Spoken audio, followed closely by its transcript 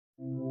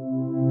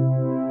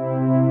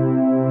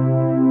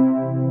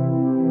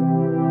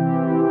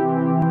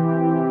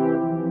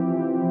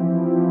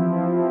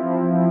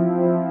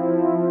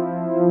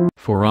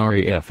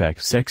Ferrari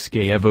FXX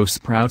Evo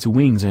sprouts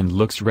wings and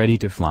looks ready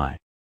to fly.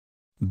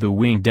 The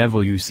winged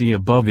Evo you see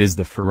above is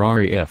the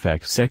Ferrari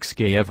FXX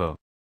Evo.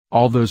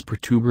 All those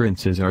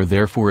protuberances are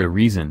there for a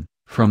reason,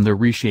 from the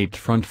reshaped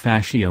front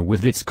fascia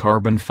with its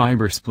carbon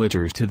fiber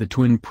splitters to the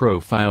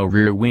twin-profile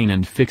rear wing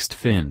and fixed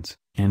fins,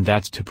 and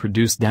that's to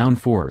produce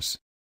downforce.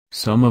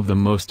 Some of the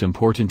most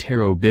important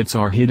aero bits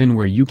are hidden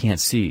where you can't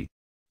see.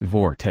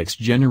 Vortex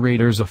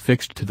generators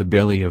affixed to the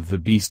belly of the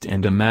beast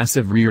and a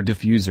massive rear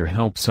diffuser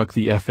help suck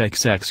the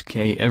FXX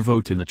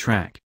Evo to the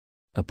track.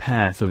 A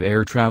path of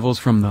air travels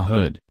from the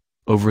hood,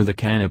 over the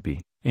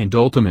canopy, and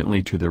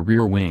ultimately to the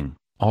rear wing,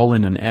 all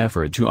in an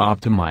effort to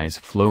optimize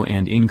flow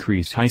and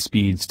increase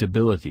high-speed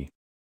stability.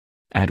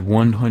 At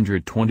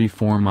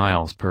 124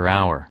 miles per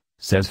hour,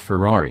 says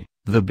Ferrari,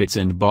 the bits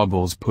and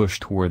bobbles push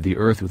toward the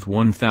earth with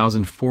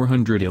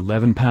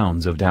 1,411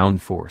 pounds of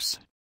downforce.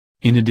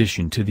 In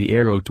addition to the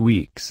aero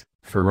tweaks,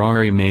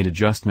 Ferrari made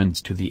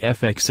adjustments to the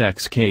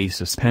FXX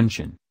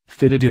suspension,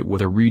 fitted it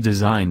with a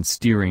redesigned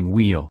steering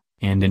wheel,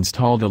 and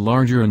installed a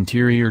larger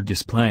interior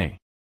display.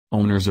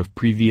 Owners of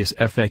previous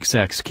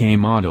FXX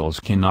models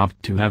can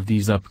opt to have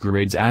these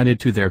upgrades added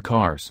to their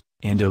cars,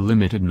 and a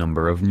limited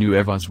number of new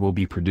Evos will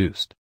be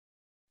produced.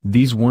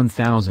 These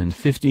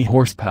 1,050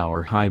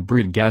 horsepower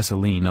hybrid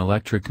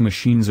gasoline-electric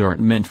machines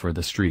aren't meant for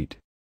the street.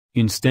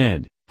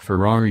 Instead,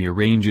 Ferrari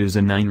arranges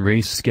a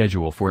 9-race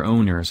schedule for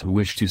owners who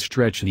wish to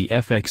stretch the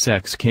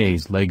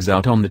FXX's legs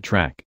out on the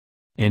track.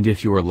 And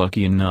if you're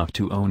lucky enough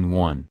to own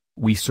one,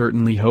 we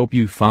certainly hope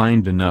you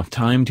find enough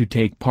time to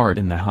take part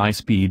in the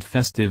high-speed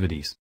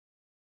festivities.